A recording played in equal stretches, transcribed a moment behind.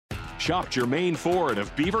Shop Germain Ford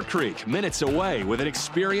of Beaver Creek, minutes away with an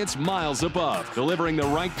experience miles above. Delivering the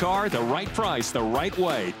right car, the right price, the right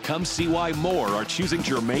way. Come see why more are choosing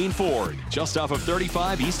Germain Ford. Just off of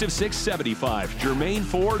 35 east of 675. Germain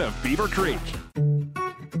Ford of Beaver Creek.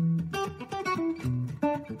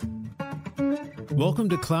 Welcome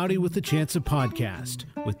to Cloudy with a Chance of Podcast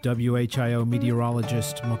with WHIO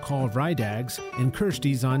meteorologist McCall Vrydaghs and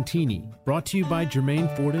Kirsty Zontini, brought to you by Germain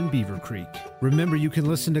Ford in Beaver Creek. Remember, you can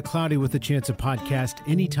listen to Cloudy with a Chance of Podcast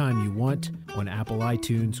anytime you want on Apple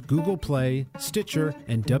iTunes, Google Play, Stitcher,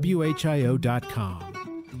 and WHIO.com.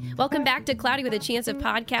 Welcome back to Cloudy with a Chance of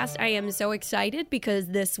Podcast. I am so excited because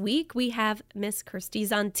this week we have Miss Kirsty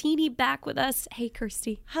Zontini back with us. Hey,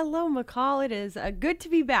 Kirsty. Hello, McCall. It is good to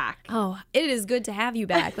be back. Oh, it is good to have you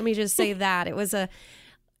back. Let me just say that. It was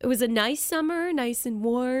a nice summer, nice and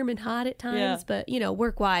warm and hot at times, but,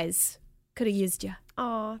 work-wise, could have used you.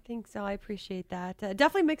 Oh, thanks. So I appreciate that.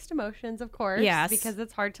 Definitely mixed emotions, of course. Yes. Because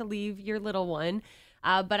it's hard to leave your little one.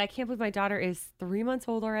 But I can't believe my daughter is 3 months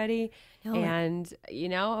old already. Oh. And,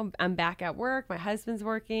 I'm back at work. My husband's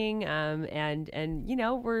working.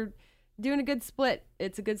 And we're doing a good split.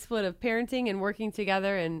 It's a good split of parenting and working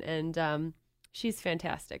together. And she's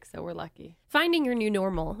fantastic. So we're lucky. Finding your new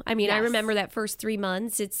normal. I mean, Yes. I remember that first 3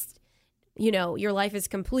 months, it's, your life is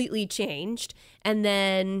completely changed. And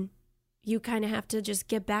then you kind of have to just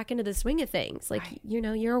get back into the swing of things. Like, Right.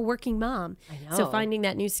 You're a working mom. I know. So finding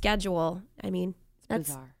that new schedule, that's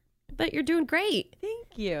bizarre. But you're doing great.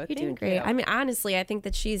 Thank you. You're doing great. I mean, honestly, I think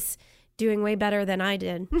that she's doing way better than I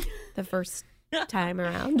did the first time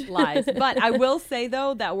around. Lies. But I will say,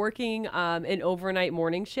 though, that working an overnight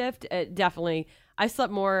morning shift, definitely, I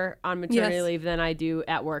slept more on maternity Yes. leave than I do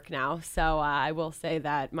at work now. So I will say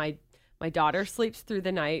that my daughter sleeps through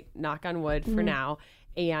the night, knock on wood for now.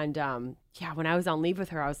 And when I was on leave with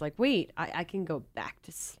her, I was like, wait, I can go back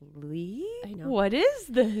to sleep? I know. What is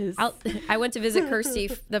this? I went to visit Kirsty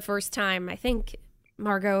the first time. I think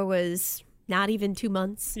Margot was not even 2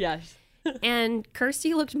 months. Yes. And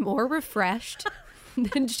Kirsty looked more refreshed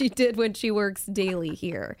than she did when she works daily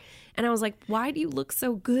here. And I was like, why do you look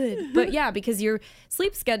so good? But yeah, because your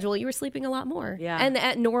sleep schedule, you were sleeping a lot more. Yeah. And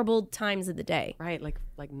at normal times of the day. Right, like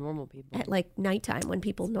normal people. At like nighttime when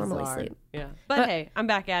people normally Bizarre. sleep. Yeah. But hey, I'm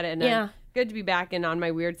back at it. And Yeah. good to be back and on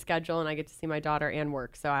my weird schedule. And I get to see my daughter and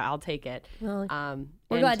work. So I'll take it. Well,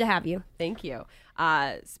 we're and glad to have you. Thank you.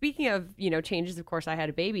 Speaking of, changes, of course, I had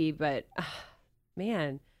a baby. But,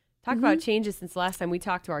 man, talk about changes since the last time we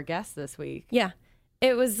talked to our guests this week. Yeah.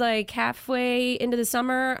 It was like halfway into the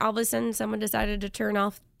summer, all of a sudden someone decided to turn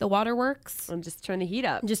off the waterworks. And just turn the heat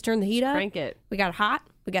up. Just turn the heat up. Crank it. We got hot.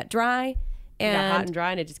 We got dry. It And got hot and dry,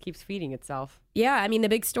 and it just keeps feeding itself. yeah, I mean, the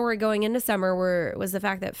big story going into summer was the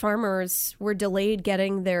fact that farmers were delayed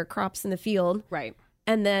getting their crops in the field. Right.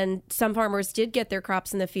 And then some farmers did get their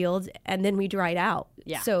crops in the field, and then we dried out.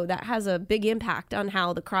 Yeah. So that has a big impact on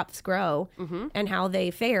how the crops grow and how they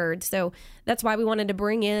fared. So that's why we wanted to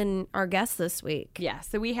bring in our guest this week. Yeah,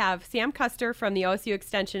 so we have Sam Custer from the OSU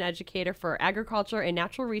Extension Educator for Agriculture and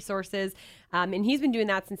Natural Resources, and he's been doing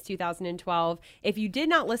that since 2012. If you did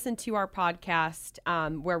not listen to our podcast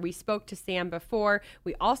where we spoke to Sam before,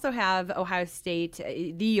 we also have the Ohio State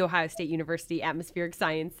University Atmospheric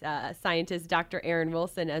Science scientist, Dr. Aaron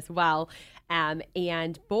Wilson, as well.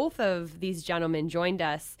 And both of these gentlemen joined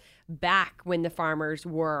us back when the farmers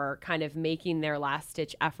were kind of making their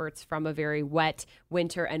last-ditch efforts from a very wet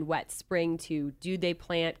winter and wet spring to do they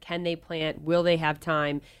plant, can they plant, will they have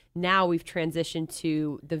time? Now we've transitioned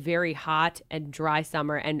to the very hot and dry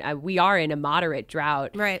summer, and we are in a moderate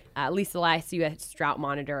drought. Right. At least the last U.S. Drought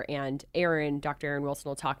Monitor, and Dr. Aaron Wilson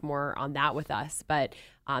will talk more on that with us. But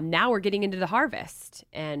now we're getting into the harvest,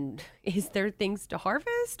 and is there things to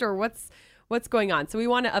harvest, or what's going on? So we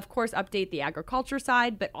want to, of course, update the agriculture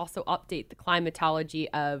side, but also update the climatology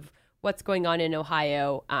of what's going on in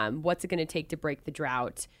Ohio, what's it going to take to break the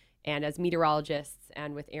drought. And as meteorologists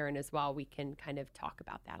and with Aaron as well, we can kind of talk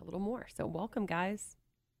about that a little more. So welcome, guys.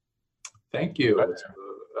 Thank you. It's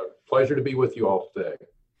a pleasure to be with you all today.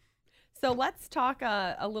 So let's talk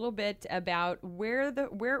a little bit about where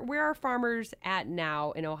are farmers at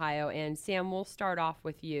now in Ohio. And Sam, we'll start off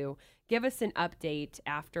with you. Give us an update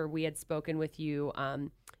after we had spoken with you.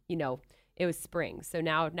 It was spring. So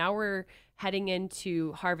now we're heading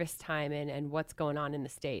into harvest time and what's going on in the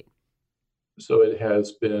state. So it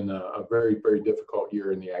has been a very, very difficult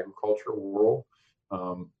year in the agriculture world.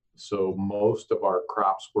 So most of our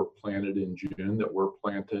crops were planted in June that were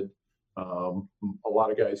planted. A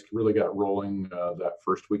lot of guys really got rolling that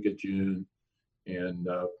first week of June and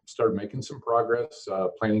started making some progress.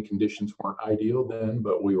 Planting conditions weren't ideal then,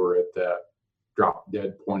 but we were at that drop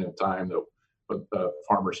dead point of time that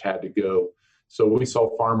farmers had to go. So we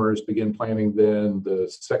saw farmers begin planting then the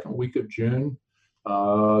second week of June.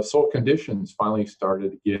 Soil conditions finally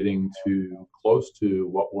started getting to close to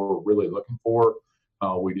what we're really looking for.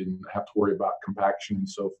 We didn't have to worry about compaction and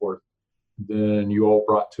so forth. Then you all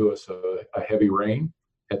brought to us a heavy rain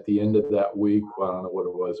at the end of that week. Well, I don't know what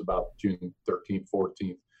it was, about June 13th,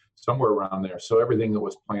 14th, somewhere around there. So everything that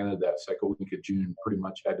was planted that second week of June pretty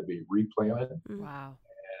much had to be replanted. Wow.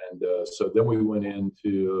 And so then we went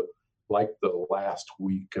into like the last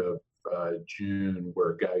week of June,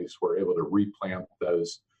 where guys were able to replant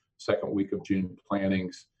those second week of June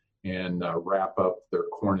plantings and wrap up their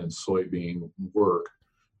corn and soybean work.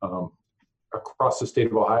 Across the state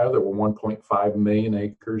of Ohio, there were 1.5 million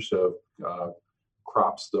acres of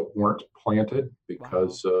crops that weren't planted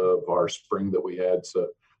because of our spring that we had. So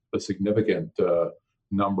a significant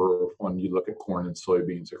number when you look at corn and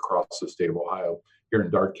soybeans across the state of Ohio. Here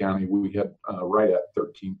in Darke County, we had right at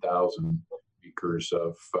 13,000 acres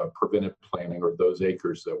of prevented planting, or those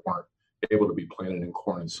acres that weren't able to be planted in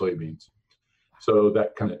corn and soybeans. So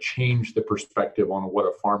that kind of changed the perspective on what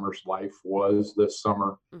a farmer's life was this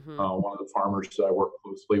summer. One of the farmers that I work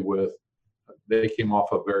closely with, they came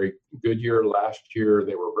off a very good year last year.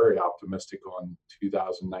 They were very optimistic on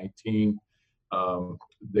 2019.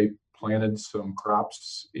 They planted some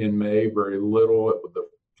crops in May, very little. The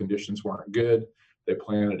conditions weren't good. They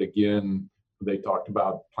planted again. They talked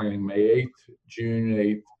about planting May 8th, June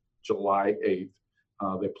 8th, July 8th.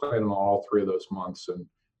 They planted on all three of those months, and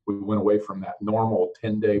we went away from that normal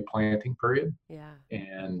 10-day planting period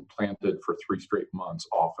and planted for 3 straight months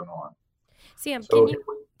off and on. Sam, So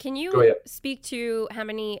can you go ahead. speak to how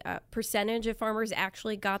many percentage of farmers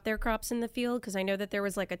actually got their crops in the field? Because I know that there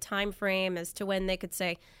was like a time frame as to when they could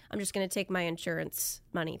say, I'm just going to take my insurance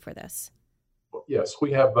money for this. Yes,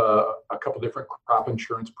 we have a couple different crop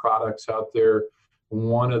insurance products out there.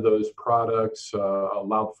 One of those products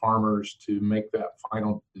allowed farmers to make that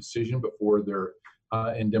final decision before their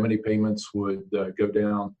indemnity payments would go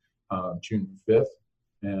down June 5th.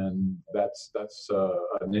 And that's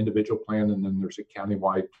an individual plan, and then there's a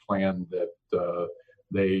countywide plan that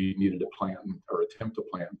they needed to plant or attempt to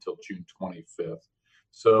plant until June 25th.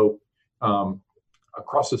 So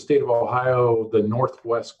across the state of Ohio, the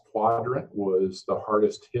northwest quadrant was the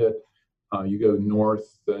hardest hit. You go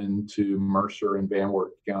north into Mercer and Van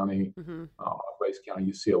Wert County, Vice County,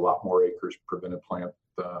 you see a lot more acres prevented plant.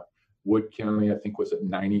 Wood County, I think, was at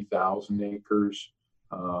 90,000 acres.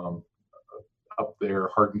 Up there,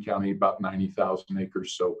 Hardin County, about 90,000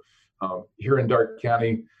 acres. So here in Darke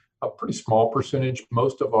County, a pretty small percentage.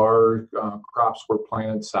 Most of our crops were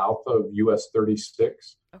planted south of US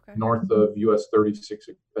 36. North of US 36,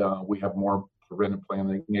 we have more prevented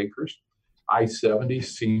planting acres. I-70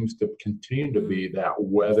 seems to continue to be that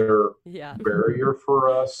weather barrier for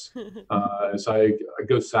us. As I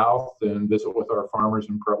go south and visit with our farmers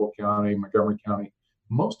in Preble County, Montgomery County,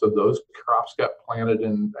 most of those crops got planted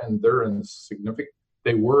and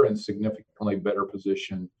they were in significantly better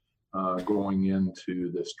position going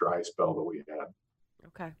into this dry spell that we had.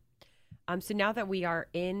 Okay. So now that we are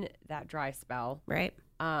in that dry spell, right?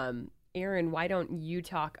 Aaron, why don't you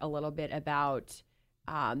talk a little bit about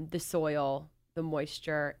the soil, the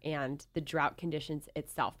moisture, and the drought conditions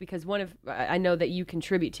itself? Because I know that you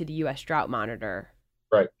contribute to the U.S. Drought Monitor.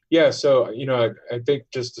 Right. Yeah. So, I think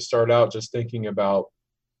just to start out, just thinking about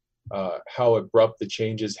how abrupt the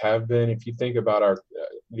changes have been. If you think about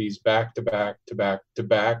these back-to-back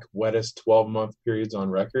wettest 12-month periods on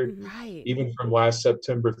record, right? Even from last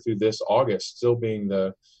September through this August, still being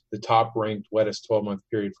the top-ranked wettest 12-month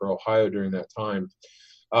period for Ohio during that time.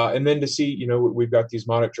 And then to see, we've got these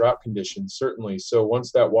moderate drought conditions, certainly. So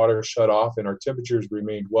once that water shut off and our temperatures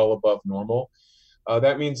remained well above normal,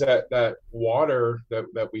 that means that water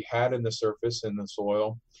that we had in the surface in the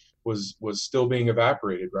soil was still being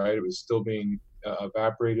evaporated, right? It was still being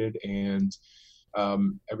evaporated, and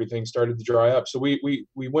everything started to dry up. So we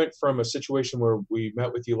went from a situation where we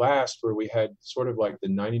met with you last, where we had sort of like the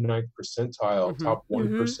 99th percentile, top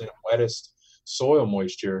 1% wettest soil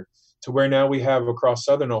moisture, to where now we have across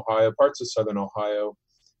southern Ohio, parts of southern Ohio,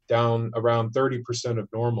 down around 30% of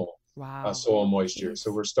normal soil moisture.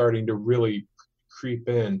 So we're starting to really creep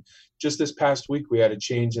in. Just this past week, we had a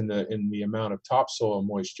change in the amount of topsoil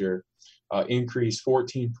moisture, increase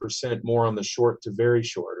 14% more on the short to very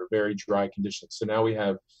short or very dry conditions. So now we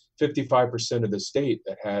have 55% of the state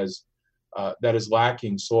that is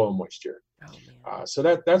lacking soil moisture. So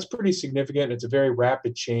that's pretty significant. It's a very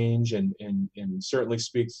rapid change, and certainly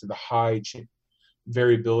speaks to the high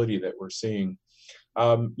variability that we're seeing.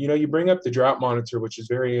 You bring up the drought monitor, which is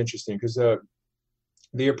very interesting, because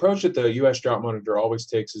the approach that the U.S. Drought Monitor always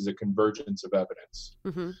takes is a convergence of evidence.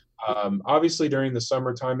 Obviously, during the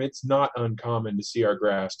summertime, it's not uncommon to see our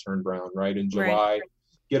grass turn brown, right? In July,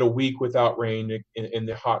 get a week without rain in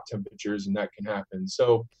the hot temperatures, and that can happen.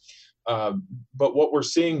 So, but what we're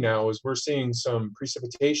seeing now is we're seeing some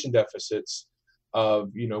precipitation deficits of,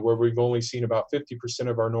 where we've only seen about 50%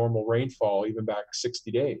 of our normal rainfall, even back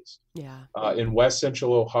 60 days. In West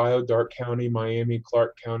Central Ohio, Darke County, Miami,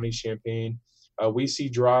 Clark County, Champaign, we see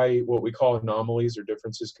dry, what we call anomalies or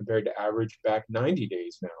differences compared to average back 90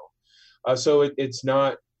 days now. So it's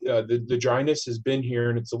not, the dryness has been here,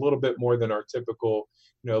 and it's a little bit more than our typical,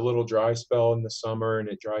 a little dry spell in the summer and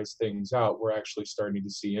it dries things out. We're actually starting to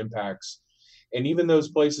see impacts. And even those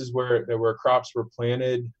places where crops were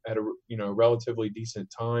planted at a relatively decent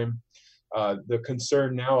time, the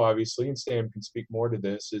concern now, obviously, and Sam can speak more to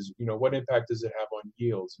this, is what impact does it have on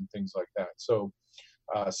yields and things like that. So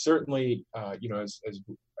certainly,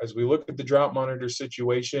 as we look at the drought monitor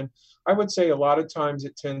situation, I would say a lot of times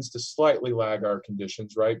it tends to slightly lag our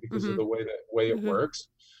conditions, right, because of the way it works.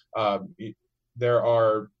 There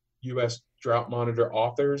are U.S. Drought Monitor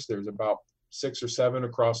authors. There's about 6 or 7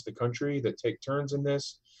 across the country that take turns in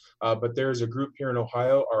this. But there's a group here in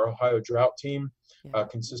Ohio, our Ohio Drought Team,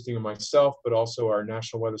 consisting of myself, but also our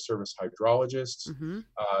National Weather Service hydrologists,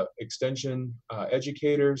 extension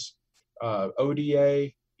educators, ODA,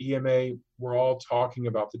 EMA. We're all talking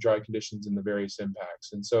about the dry conditions and the various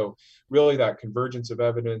impacts. And so really that convergence of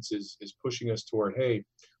evidence is pushing us toward, hey,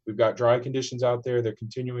 we've got dry conditions out there. They're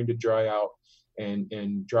continuing to dry out,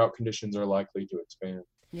 and drought conditions are likely to expand.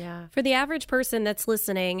 Yeah. For the average person that's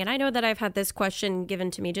listening, and I know that I've had this question given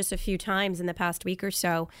to me just a few times in the past week or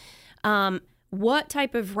so, what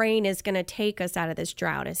type of rain is going to take us out of this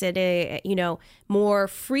drought? Is it more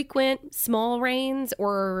frequent small rains,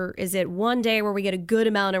 or is it one day where we get a good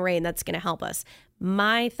amount of rain that's going to help us?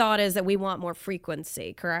 My thought is that we want more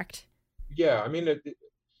frequency, correct? Yeah, I mean,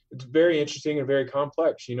 it's very interesting and very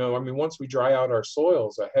complex. Once we dry out our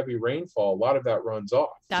soils, a heavy rainfall, a lot of that runs off.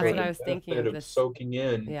 That's what I was thinking of. This soaking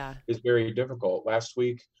in is very difficult. Last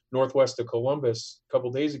week, northwest of Columbus, a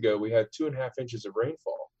couple days ago, we had 2.5 inches of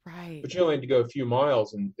rainfall. Right. But you only had to go a few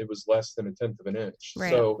miles, and it was less than 1/10 of an inch.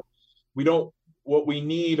 Right. So what we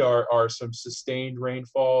need are some sustained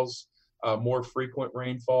rainfalls, more frequent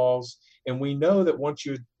rainfalls. And we know that once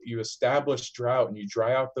you establish drought and you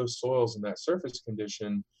dry out those soils in that surface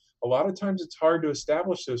condition, a lot of times it's hard to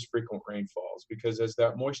establish those frequent rainfalls, because as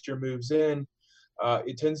that moisture moves in,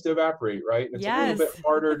 it tends to evaporate, right? And it's a little bit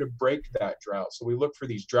harder to break that drought. So we look for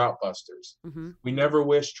these drought busters. We never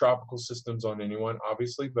wish tropical systems on anyone,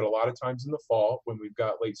 obviously, but a lot of times in the fall, when we've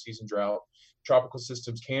got late season drought, tropical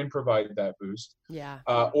systems can provide that boost.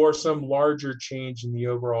 Or some larger change in the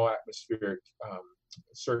overall atmospheric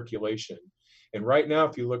circulation. And right now,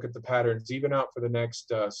 if you look at the patterns, even out for the next,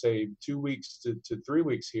 say, 2 weeks to 3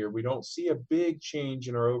 weeks here, we don't see a big change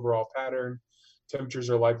in our overall pattern. Temperatures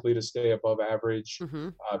are likely to stay above average.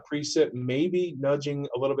 Precip may be nudging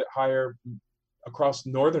a little bit higher across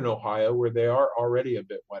northern Ohio, where they are already a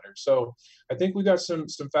bit wetter. So I think we got some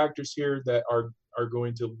factors here that are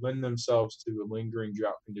going to lend themselves to lingering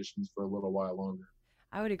drought conditions for a little while longer.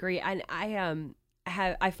 I would agree. And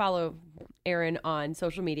I follow Aaron on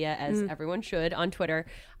social media, as everyone should, on Twitter.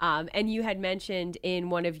 And you had mentioned in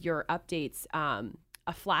one of your updates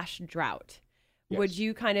a flash drought. Yes. Would you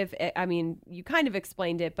you kind of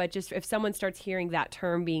explained it, but just if someone starts hearing that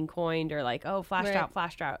term being coined, or like, oh, flash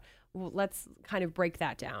drought, well, let's kind of break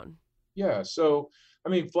that down. Yeah. So,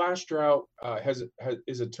 flash drought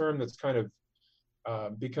is a term that's kind of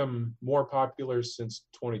become more popular since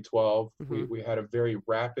 2012. We had a very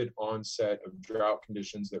rapid onset of drought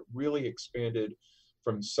conditions that really expanded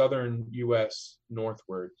from southern U.S.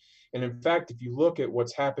 northward. And in fact, if you look at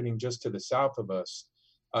what's happening just to the south of us,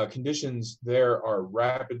 conditions there are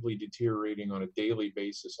rapidly deteriorating on a daily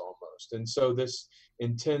basis almost. And so this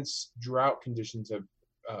intense drought conditions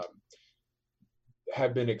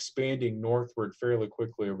have been expanding northward fairly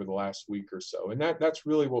quickly over the last week or so. And that's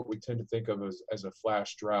really what we tend to think of as a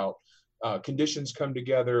flash drought. Conditions come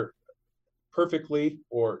together perfectly,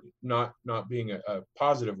 or not being a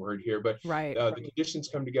positive word here, but the conditions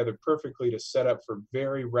come together perfectly to set up for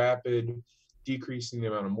very rapid decreasing the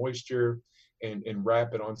amount of moisture and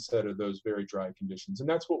rapid onset of those very dry conditions. And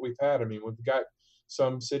that's what we've had. We've got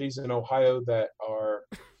some cities in Ohio that are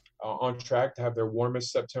on track to have their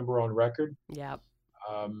warmest September on record.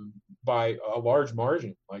 By a large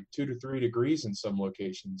margin, like 2 to 3 degrees in some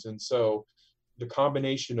locations. And so the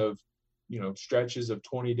combination of, stretches of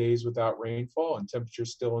 20 days without rainfall and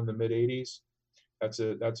temperatures still in the mid 80s, that's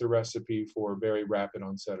a recipe for very rapid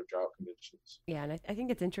onset of drought conditions. Yeah, and I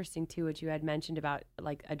think it's interesting too what you had mentioned about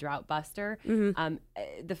like a drought buster. Mm-hmm.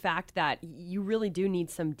 The fact that you really do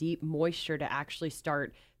need some deep moisture to actually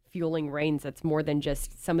start fueling rains that's more than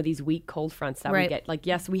just some of these weak cold fronts that we get. Like,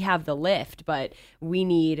 yes, we have the lift, but we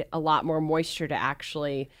need a lot more moisture to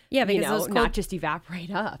actually, because not just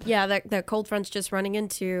evaporate up. Yeah, that cold front's just running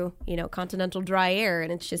into, continental dry air,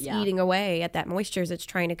 and it's just eating away at that moisture as it's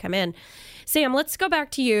trying to come in. Sam, let's go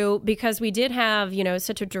back to you, because we did have,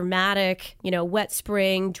 such a dramatic, wet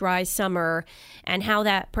spring, dry summer, and how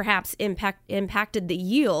that perhaps impacted the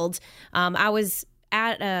yield. I was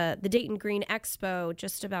at the Dayton Green Expo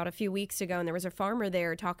just about a few weeks ago, and there was a farmer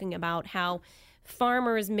there talking about how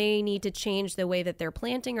farmers may need to change the way that they're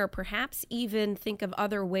planting, or perhaps even think of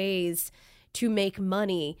other ways to make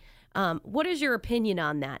money. What is your opinion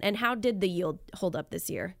on that, and how did the yield hold up this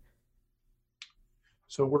year?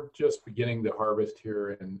 So we're just beginning to harvest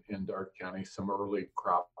here in Darke County. Some early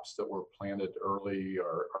crops that were planted early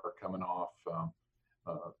are coming off.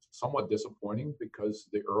 Somewhat disappointing, because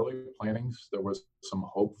the early plantings, there was some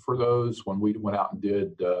hope for those. When we went out and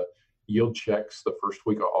did yield checks the first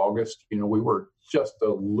week of August, we were just a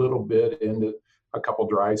little bit into a couple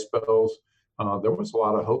dry spells. There was a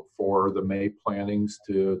lot of hope for the May plantings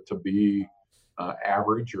to be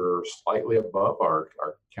average or slightly above our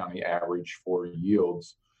county average for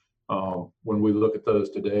yields. When we look at those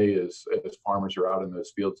today, as farmers are out in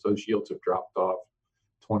those fields, those yields have dropped off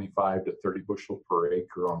 25 to 30 bushel per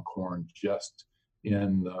acre on corn just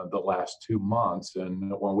in the last 2 months.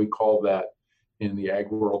 And when we call that in the ag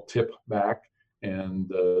world tip back, and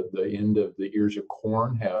the end of the ears of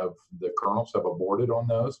corn, the kernels have aborted on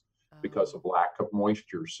those because of lack of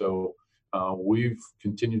moisture. So we've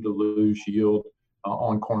continued to lose yield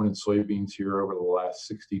on corn and soybeans here over the last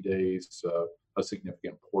 60 days, a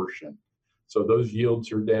significant portion. So those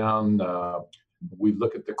yields are down. We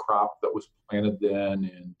look at the crop that was planted then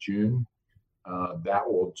in June. That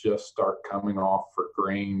will just start coming off for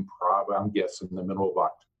grain, probably, I'm guessing, the middle of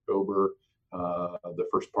October, the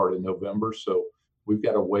first part of November. So we've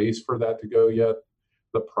got a ways for that to go yet.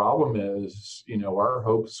 The problem is, our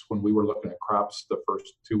hopes when we were looking at crops the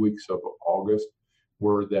first 2 weeks of August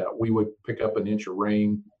were that we would pick up an inch of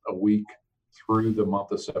rain a week through the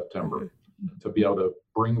month of September to be able to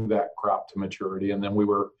bring that crop to maturity. And then we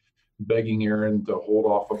were begging Aaron to hold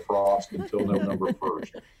off a frost until November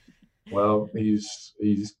 1st. Well, he's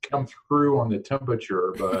come through on the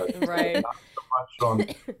temperature, but not so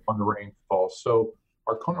much on the rainfall. So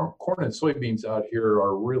our corn and soybeans out here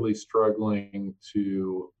are really struggling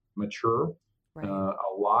to mature. Right. A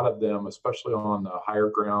lot of them, especially on the higher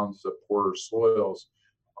grounds, the poorer soils,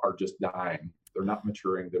 are just dying. They're not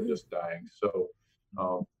maturing, they're just dying. So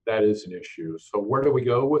that is an issue. So where do we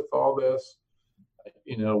go with all this?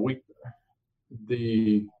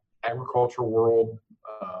 The agriculture world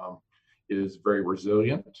is very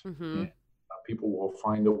resilient. And people will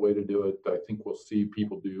find a way to do it. I think we'll see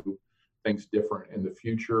people do things different in the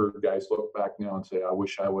future. Guys look back now and say, I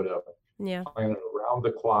wish I would have planted around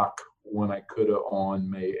the clock when I could have on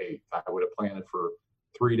May 8th. I would have planted for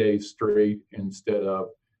 3 days straight instead of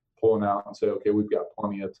pulling out and say, okay, we've got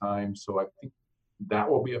plenty of time. So I think that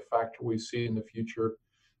will be a factor we see in the future.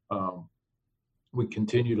 We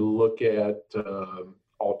continue to look at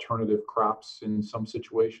alternative crops in some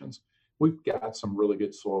situations. We've got some really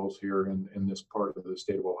good soils here in this part of the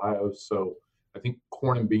state of Ohio. So I think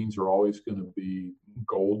corn and beans are always going to be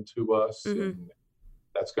gold to us. And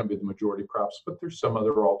that's going to be the majority of crops. But there's some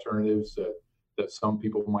other alternatives that some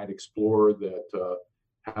people might explore that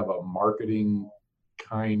have a marketing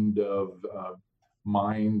kind of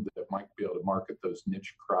mind that might be able to market those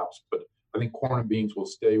niche crops. But I think corn and beans will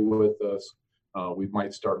stay with us. We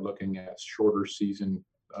might start looking at shorter season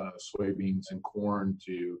soybeans and corn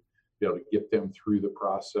to be able to get them through the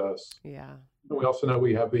process. Yeah. And we also know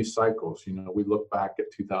we have these cycles. We look back at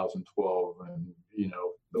 2012 and,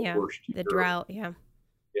 the worst year. The drought, Yeah,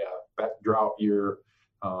 that drought year,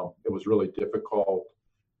 it was really difficult.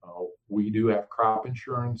 We do have crop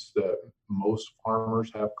insurance that most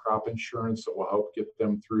farmers have crop insurance that will help get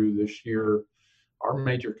them through this year. Our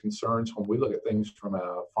major concerns when we look at things from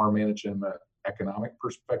a farm management economic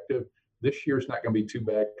perspective, this year's not going to be too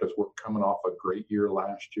bad because we're coming off a great year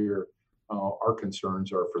last year. Our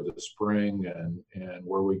concerns are for the spring and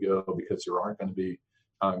where we go, because there aren't going to be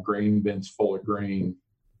grain bins full of grain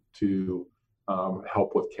to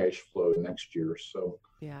help with cash flow next year. So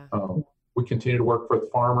we continue to work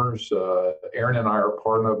with farmers. Aaron and I are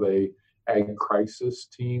part of a ag crisis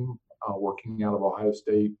team working out of Ohio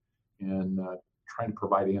State and trying to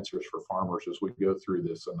provide answers for farmers as we go through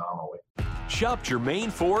this anomaly. Shop Germain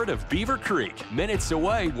Ford of Beaver Creek, minutes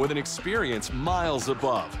away with an experience miles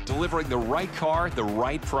above, delivering the right car, the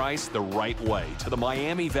right price, the right way to the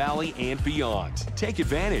Miami Valley and beyond. Take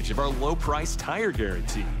advantage of our low-price tire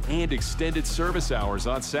guarantee and extended service hours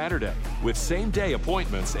on Saturday. With same-day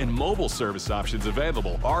appointments and mobile service options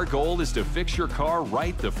available, our goal is to fix your car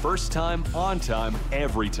right the first time, on time,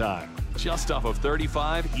 every time. Just off of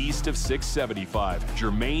 35 east of 675,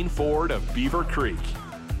 Germain Ford of Beaver Creek.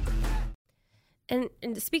 And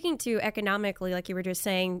speaking to economically, like you were just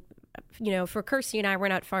saying, for Kirsty and I, we're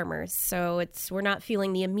not farmers, so we're not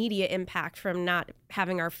feeling the immediate impact from not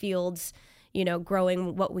having our fields,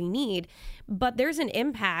 growing what we need. But there's an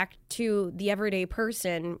impact to the everyday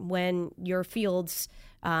person when your fields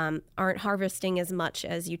aren't harvesting as much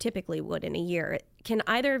as you typically would in a year. Can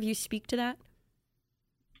either of you speak to that?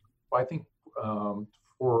 Well, I think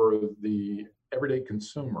for the everyday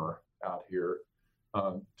consumer out here,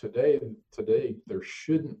 today there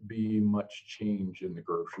shouldn't be much change in the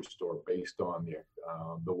grocery store based on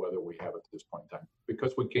the weather we have at this point in time,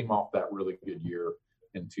 because we came off that really good year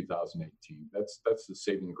in 2018. That's the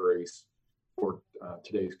saving grace for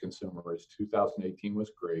today's consumer. Is 2018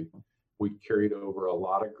 was great. We carried over a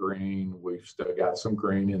lot of grain. We've still got some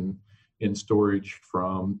grain in storage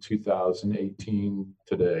from 2018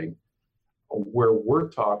 today. Where we're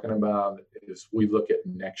talking about is we look at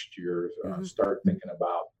next year, start thinking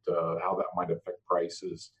about how that might affect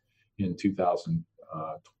prices in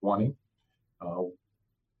 2020.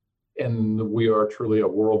 And we are truly a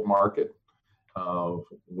world market.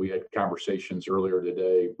 We had conversations earlier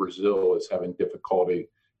today. Brazil is having difficulty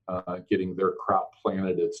getting their crop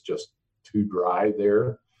planted. It's just too dry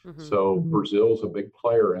there. So Brazil's a big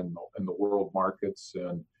player in the world markets,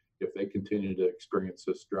 and if they continue to experience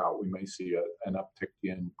this drought, we may see an uptick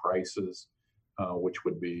in prices, which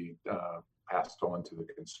would be passed on to the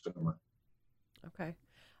consumer. Okay.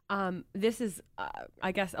 This is,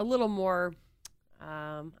 I guess, a little more,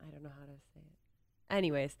 I don't know how to say it.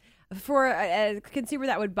 Anyways, for a consumer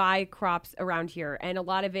that would buy crops around here, and a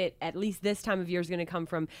lot of it, at least this time of year, is going to come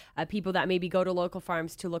from people that maybe go to local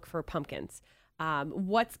farms to look for pumpkins.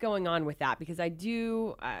 What's going on with that? Because I've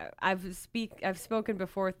spoken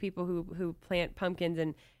before with people who plant pumpkins,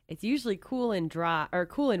 and it's usually cool and dry or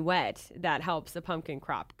cool and wet that helps a pumpkin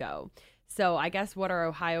crop go. So I guess, what are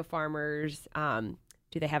Ohio farmers?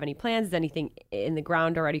 Do they have any plans? Is anything in the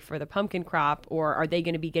ground already for the pumpkin crop, or are they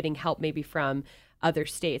going to be getting help maybe from other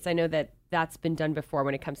states? I know that that's been done before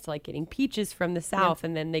when it comes to like getting peaches from the South,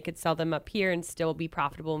 and then they could sell them up here and still be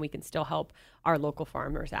profitable, and we can still help our local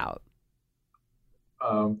farmers out.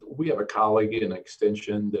 We have a colleague in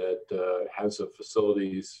Extension that has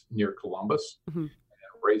facilities near Columbus, and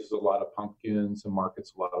raises a lot of pumpkins and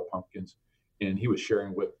markets a lot of pumpkins. And he was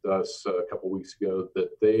sharing with us a couple weeks ago that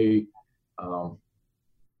they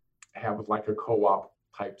have like a co-op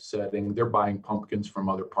type setting. They're buying pumpkins from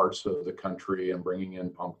other parts of the country and bringing in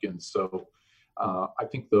pumpkins. So I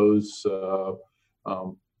think those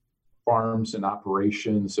farms and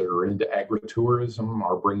operations that are into agritourism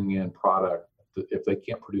are bringing in product. If they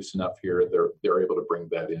can't produce enough here, they're able to bring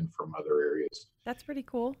that in from other areas. That's pretty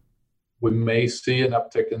cool. We may see an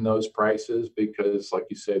uptick in those prices because, like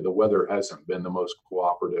you say, the weather hasn't been the most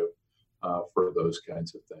cooperative for those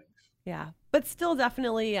kinds of things. Yeah, but still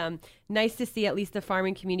definitely nice to see at least the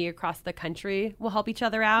farming community across the country will help each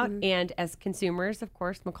other out. And as consumers, of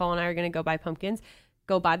course, McCall and I are going to go buy pumpkins.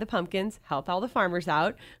 Go buy the pumpkins, help all the farmers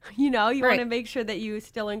out. You want to make sure that you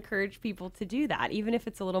still encourage people to do that, even if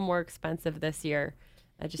it's a little more expensive this year,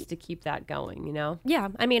 just to keep that going, Yeah.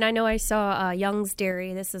 I mean, I know I saw Young's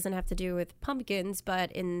Dairy. This doesn't have to do with pumpkins,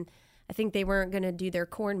 but I think they weren't going to do their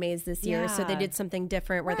corn maze this year. So they did something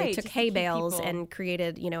different where they took hay bales and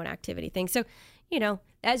created, an activity thing. So,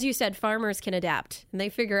 as you said, farmers can adapt and they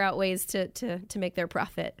figure out ways to make their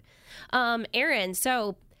profit. Aaron,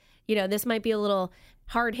 so, this might be a little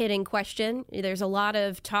hard-hitting question. There's a lot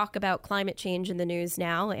of talk about climate change in the news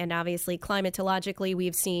now, and obviously climatologically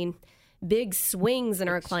we've seen big swings in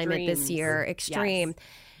our climate this year. Extreme.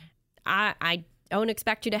 Yes. I don't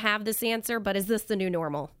expect you to have this answer, but is this the new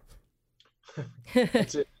normal?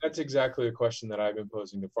 That's exactly a question that I've been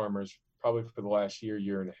posing to farmers probably for the last year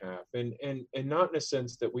and a half, and not in a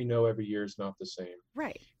sense that we know every year is not the same.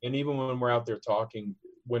 Right. And even when we're out there talking,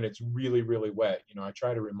 when it's really, really wet, I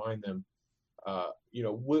try to remind them,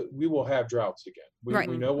 we will have droughts again.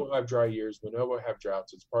 We know we'll have dry years. We know we'll have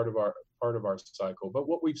droughts. It's part of our cycle. But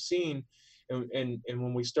what we've seen, and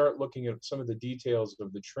when we start looking at some of the details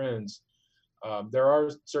of the trends, there are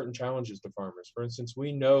certain challenges to farmers. For instance,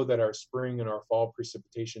 we know that our spring and our fall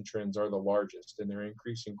precipitation trends are the largest, and they're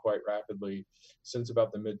increasing quite rapidly since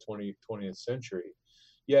about the mid-20th century.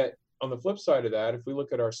 Yet, on the flip side of that, if we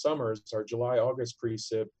look at our summers, our July-August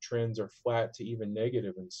precip trends are flat to even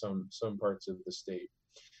negative in some parts of the state.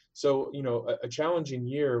 So, a challenging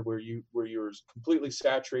year where you're completely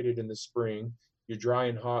saturated in the spring, you're dry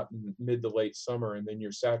and hot in mid to late summer, and then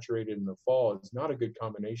you're saturated in the fall is not a good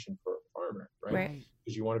combination for a farmer, right?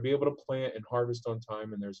 Because you want to be able to plant and harvest on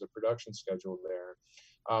time, and there's a production schedule there.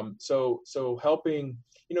 So helping,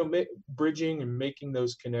 bridging and making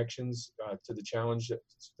those connections to the challenge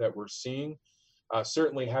that we're seeing.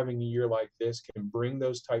 Certainly having a year like this can bring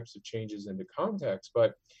those types of changes into context.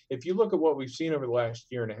 But if you look at what we've seen over the last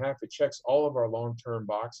year and a half, it checks all of our long-term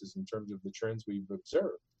boxes in terms of the trends we've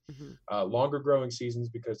observed. Longer growing seasons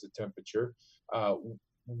because of temperature.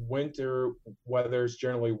 Winter weather is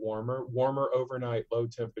generally warmer overnight low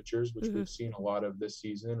temperatures, which we've seen a lot of this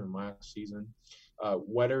season and last season.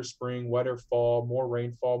 Wetter spring, wetter fall, more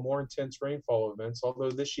rainfall, more intense rainfall events.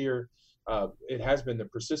 Although this year, it has been the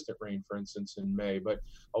persistent rain, for instance, in May. But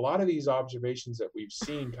a lot of these observations that we've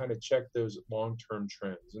seen kind of check those long-term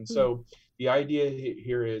trends. And so the idea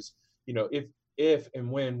here is, if and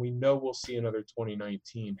when we know we'll see another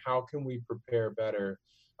 2019, how can we prepare better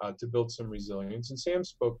to build some resilience? And Sam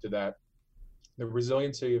spoke to that, the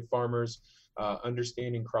resiliency of farmers,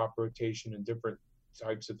 understanding crop rotation and different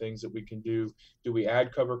types of things that we can do. Do we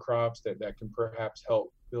add cover crops that can perhaps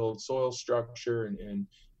help build soil structure and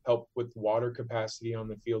help with water capacity on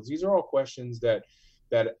the fields? These are all questions that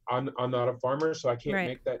I'm not a farmer, so I can't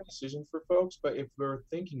make that decision for folks. But if we're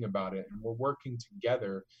thinking about it and we're working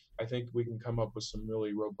together, I think we can come up with some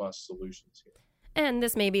really robust solutions here. And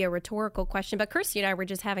this may be a rhetorical question, but Kirsty and I were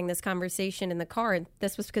just having this conversation in the car, and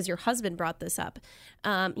this was because your husband brought this up.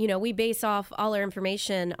 We base off all our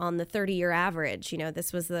information on the 30-year average.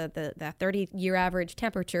 This was the 30-year average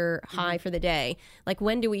temperature high for the day. Like,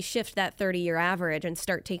 when do we shift that 30-year average and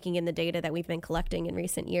start taking in the data that we've been collecting in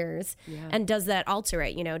recent years? Yeah. And does that alter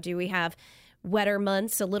it? Do we have wetter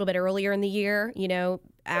months a little bit earlier in the year,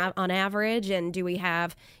 on average? And do we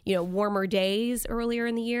have, warmer days earlier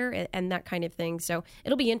in the year and that kind of thing? So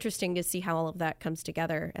it'll be interesting to see how all of that comes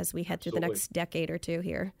together as we head through the next decade or two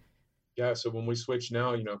here. Yeah. So when we switch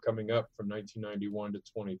now, coming up from 1991 to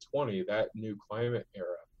 2020, that new climate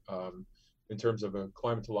era, in terms of a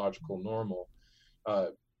climatological normal,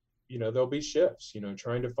 there'll be shifts,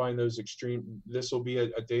 trying to find those extreme. This will be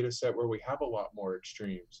a data set where we have a lot more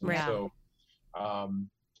extremes. And so,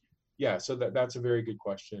 so that's a very good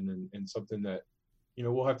question and something that,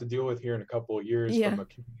 we'll have to deal with here in a couple of years from a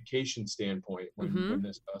communication standpoint when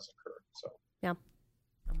this does occur. So, yeah.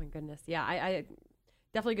 Oh my goodness. Yeah. I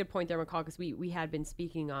definitely a good point there, McCall, because we had been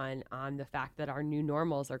speaking on the fact that our new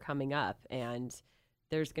normals are coming up, and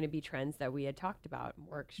there's going to be trends that we had talked about,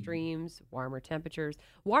 more extremes, warmer temperatures,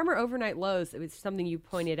 warmer overnight lows. It was something you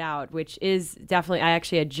pointed out, which is definitely, I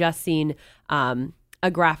actually had just seen a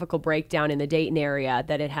graphical breakdown in the Dayton area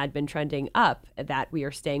that it had been trending up, that we are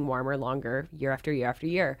staying warmer longer year after year after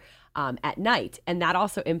year at night. And that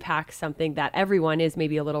also impacts something that everyone is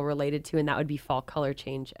maybe a little related to, and that would be fall color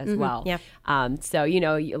change as well. Yeah. So,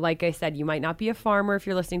 like I said, you might not be a farmer if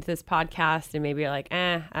you're listening to this podcast, and maybe you're like,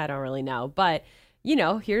 I don't really know. But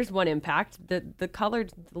here's one impact, the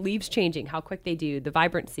colored leaves changing, how quick they do, the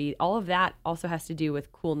vibrancy, all of that also has to do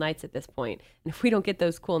with cool nights at this point. And if we don't get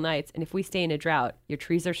those cool nights, and if we stay in a drought, your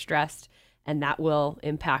trees are stressed, and that will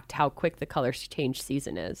impact how quick the color change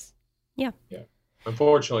season is. Yeah. Yeah.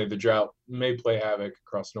 Unfortunately, the drought may play havoc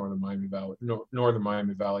across northern Miami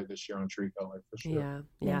Valley this year on tree color, for sure.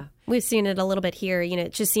 Yeah. We've seen it a little bit here.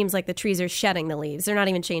 It just seems like the trees are shedding the leaves. They're not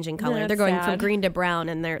even changing color. They're going from green to brown,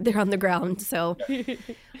 and they're on the ground. So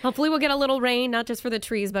hopefully we'll get a little rain, not just for the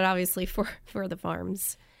trees, but obviously for the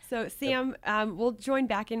farms. So Sam, we'll join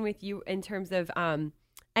back in with you in terms of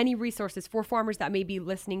any resources for farmers that may be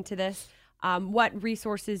listening to this. What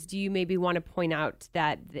resources do you maybe want to point out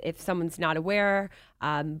that if someone's not aware,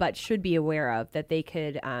 but should be aware of, that they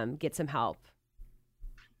could get some help?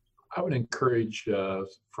 I would encourage,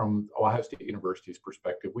 from Ohio State University's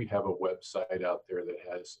perspective, we have a website out there that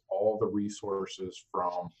has all the resources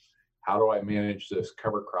from how do I manage this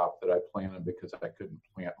cover crop that I planted because I couldn't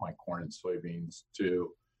plant my corn and soybeans, to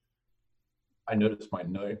I noticed my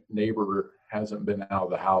neighbor hasn't been out of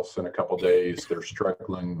the house in a couple of days. They're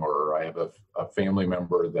struggling, or I have a family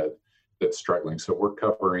member that's struggling. So we're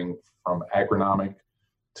covering from agronomic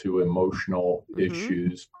to emotional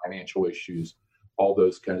issues, financial issues, all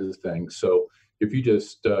those kinds of things. So if you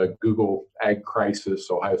just Google Ag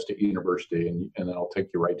Crisis Ohio State University, and then I'll take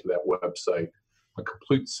you right to that website, a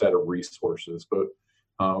complete set of resources. But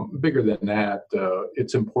bigger than that,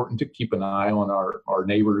 it's important to keep an eye on our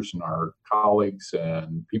neighbors and our colleagues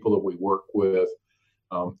and people that we work with.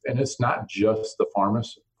 And it's not just the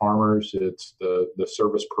farmers, it's the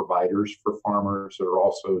service providers for farmers that are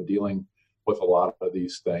also dealing with a lot of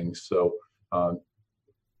these things. So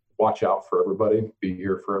watch out for everybody, be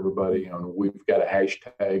here for everybody. And we've got a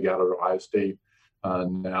hashtag out at Ohio State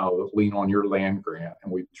now, the Lean on Your Land grant.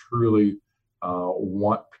 And we truly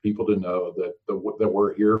want people to know that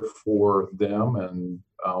we're here for them, and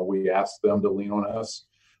we ask them to lean on us.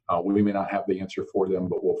 We may not have the answer for them,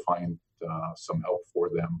 but we'll find some help for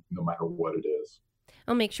them no matter what it is.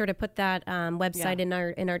 I'll make sure to put that website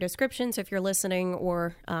in our description. So if you're listening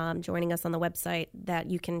or joining us on the website,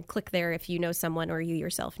 that you can click there if you know someone or you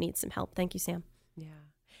yourself need some help. Thank you, Sam. Yeah.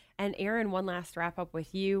 And Aaron, one last wrap up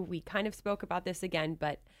with you. We kind of spoke about this again,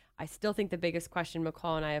 but I still think the biggest question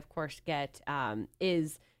McCall and I, of course, get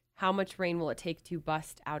is how much rain will it take to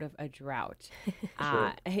bust out of a drought?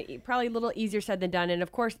 Sure. Probably a little easier said than done. And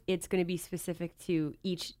of course, it's going to be specific to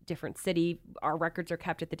each different city. Our records are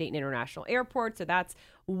kept at the Dayton International Airport. So that's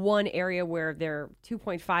one area where they're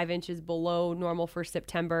 2.5 inches below normal for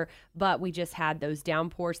September. But we just had those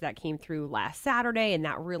downpours that came through last Saturday, and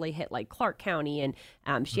that really hit like Clark County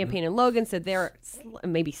and Champaign and Logan. So they're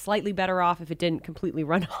maybe slightly better off if it didn't completely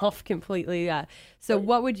run off completely. So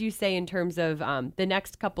what would you say in terms of the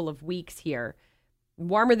next couple of weeks here?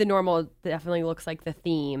 Warmer than normal definitely looks like the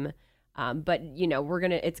theme. But,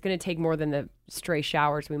 it's going to take more than the stray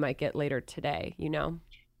showers we might get later today,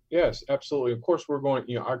 Yes, absolutely. Of course, we're going,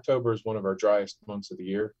 October is one of our driest months of the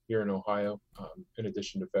year here in Ohio, in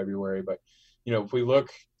addition to February. But, if we look,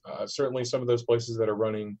 certainly some of those places that are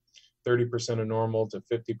running 30% of normal to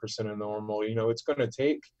 50% of normal, it's going to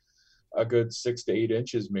take a good 6 to 8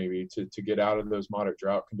 inches maybe to get out of those moderate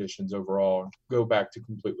drought conditions overall, go back to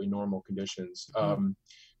completely normal conditions.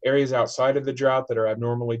 Areas outside of the drought that are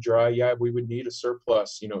abnormally dry, we would need a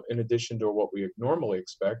surplus, in addition to what we normally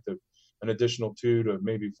expect of an additional 2 to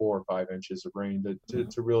maybe 4 or 5 inches of rain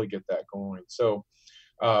to really get that going. So,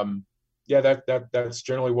 that's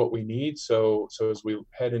generally what we need. So as we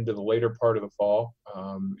head into the later part of the fall,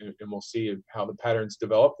 and we'll see how the patterns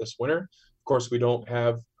develop this winter. Of course, we don't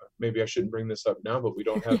have, maybe I shouldn't bring this up now, but we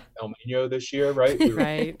don't have El Nino this year, right?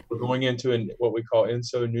 We're going into what we call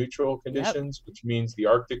ENSO neutral conditions, which means the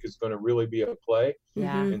Arctic is going to really be at play in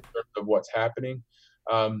terms of what's happening.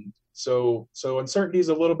 So uncertainty is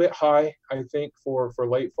a little bit high, I think, for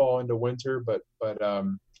late fall into winter, but for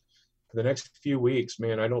the next few weeks,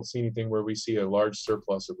 man, I don't see anything where we see a large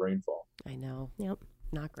surplus of rainfall. I know. Yep.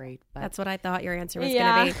 Not great. But that's what I thought your answer was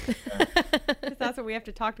going to be. That's what we have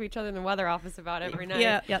to talk to each other in the weather office about every night.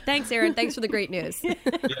 Yeah. Thanks, Aaron. Thanks for the great news.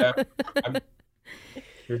 I'm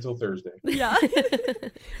here till Thursday. Yeah.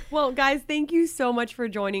 Well, guys, thank you so much for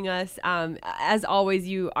joining us. As always,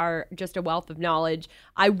 you are just a wealth of knowledge.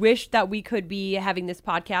 I wish that we could be having this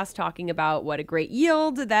podcast talking about what a great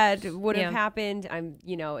yield that would have happened.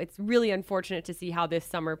 It's really unfortunate to see how this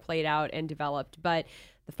summer played out and developed, but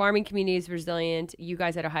the farming community is resilient. You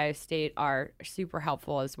guys at Ohio State are super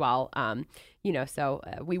helpful as well. So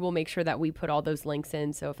we will make sure that we put all those links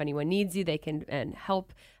in. So if anyone needs you, they can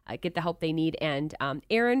get the help they need. And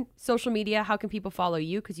Aaron, social media, how can people follow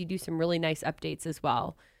you? Because you do some really nice updates as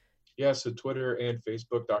well. Yeah, so Twitter and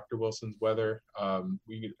Facebook, Dr. Wilson's Weather.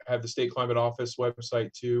 We have the State Climate Office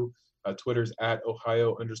website too. Twitter's at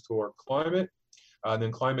Ohio_climate. And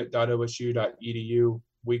then climate.osu.edu,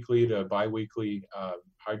 weekly to biweekly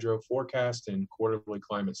hydro forecast and quarterly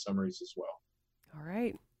climate summaries as well. All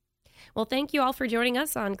right. Well, thank you all for joining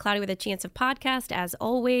us on Cloudy with a Chance of Podcast. As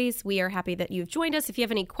always, we are happy that you've joined us. If you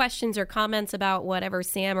have any questions or comments about whatever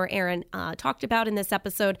Sam or Aaron talked about in this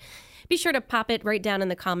episode, be sure to pop it right down in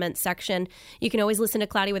the comments section. You can always listen to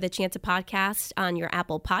Cloudy with a Chance of Podcast on your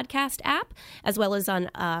Apple Podcast app, as well as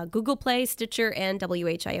on Google Play, Stitcher, and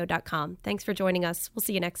WHIO.com. Thanks for joining us. We'll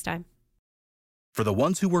see you next time. For the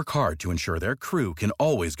ones who work hard to ensure their crew can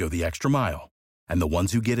always go the extra mile, and the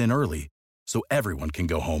ones who get in early so everyone can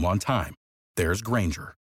go home on time, there's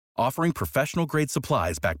Grainger, offering professional-grade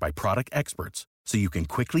supplies backed by product experts so you can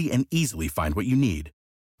quickly and easily find what you need.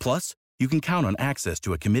 Plus, you can count on access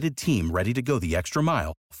to a committed team ready to go the extra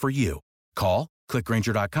mile for you. Call, click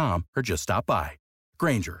Grainger.com, or just stop by.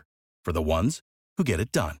 Grainger, for the ones who get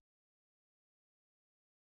it done.